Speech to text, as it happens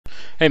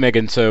Hey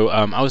Megan, so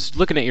I was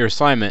looking at your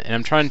assignment and I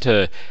was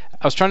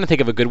trying to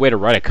think of a good way to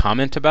write a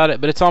comment about it,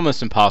 but it's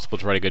almost impossible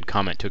to write a good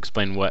comment to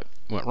explain what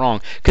went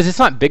wrong because it's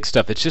not big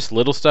stuff, it's just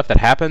little stuff that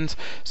happens.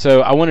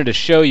 So I wanted to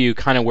show you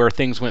kind of where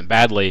things went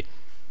badly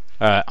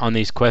on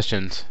these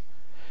questions.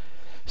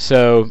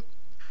 So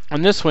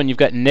on this one you've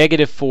got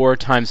 -4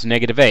 times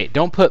 -8.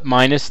 Don't put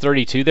minus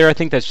 32 there, I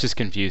think that's just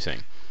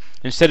confusing.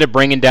 Instead of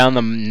bringing down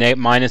the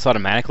minus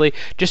automatically,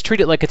 just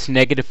treat it like it's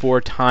 -4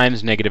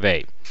 times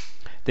 -8.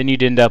 Then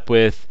you'd end up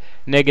with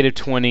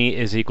 -20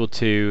 is equal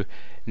to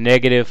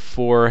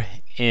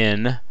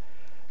 -4n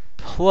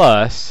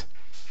plus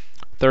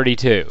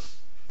 32.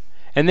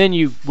 And then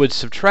you would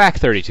subtract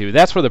 32.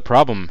 That's where the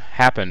problem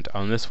happened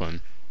on this one.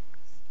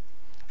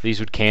 These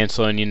would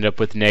cancel and you end up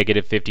with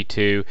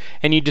 -52.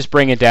 And you just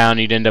bring it down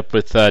and you'd end up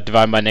with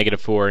dividing by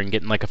 -4 and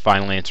getting like a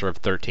final answer of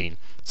 13.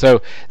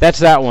 So that's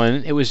that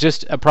one. It was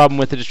just a problem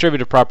with the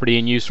distributive property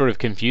and you sort of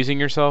confusing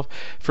yourself.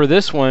 For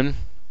this one,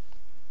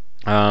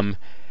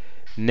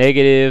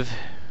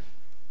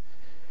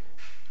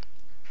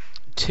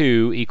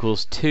 -2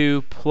 equals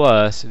 2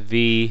 plus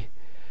v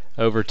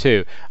over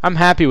 2. I'm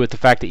happy with the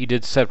fact that you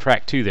did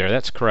subtract 2 there.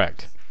 That's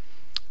correct.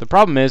 The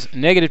problem is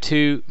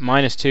 -2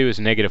 minus 2 is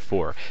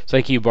 -4. It's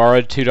like you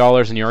borrowed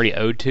 $2 and you already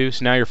owed 2,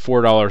 so now you're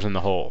 $4 in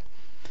the hole.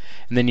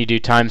 And then you do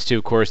times 2,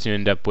 of course, and you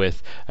end up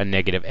with a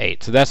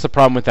 -8. So that's the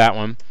problem with that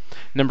one.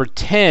 Number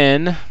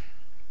 10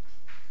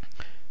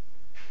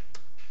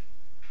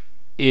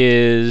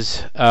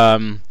 is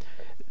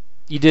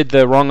you did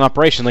the wrong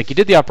operation. Like you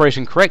did the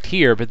operation correct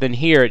here, but then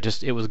here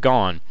it was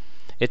gone.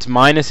 It's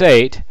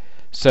 -8,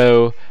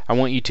 so I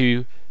want you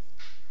to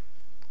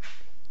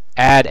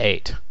add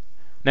 8.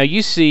 Now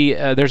you see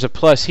there's a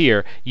plus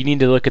here. You need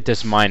to look at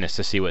this minus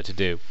to see what to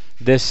do.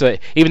 This,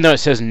 even though it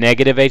says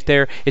 -8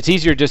 there, it's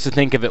easier just to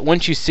think of it.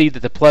 Once you see that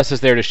the plus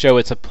is there to show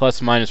it's a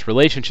plus-minus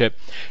relationship,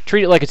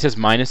 treat it like it says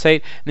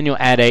 -8, then you'll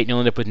add 8, and you'll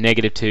end up with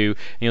 -2,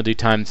 and you'll do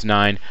times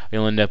 9.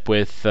 You'll end up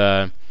with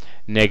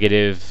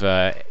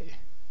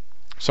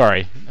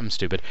sorry, I'm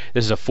stupid.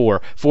 This is a 4.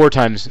 4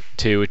 times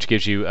 2, which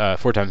gives you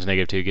 4 times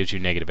 -2 gives you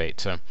 -8.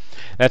 So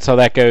that's how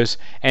that goes.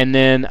 And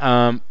then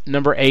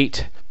number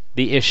 8,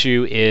 the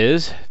issue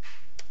is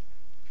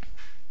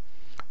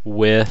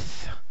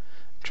with, I'm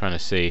trying to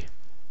see.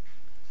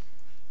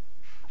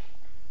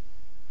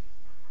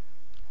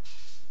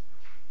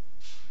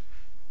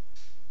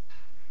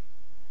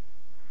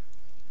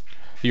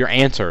 Your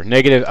answer,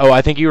 oh,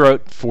 I think you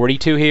wrote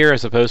 42 here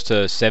as opposed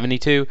to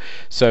 72,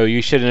 so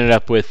you should end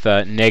up with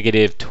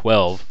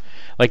 -12.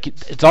 Like,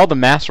 it's all the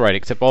math's right,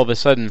 except all of a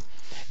sudden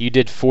you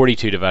did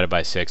 42 divided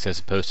by 6 as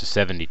opposed to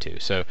 72.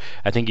 So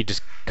I think you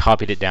just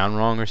copied it down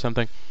wrong or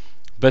something.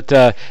 But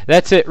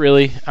that's it,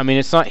 really. I mean,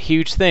 it's not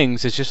huge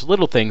things, it's just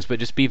little things, but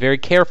just be very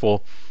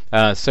careful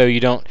so you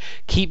don't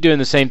keep doing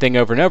the same thing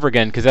over and over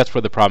again, because that's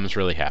where the problems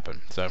really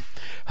happen. So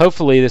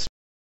hopefully this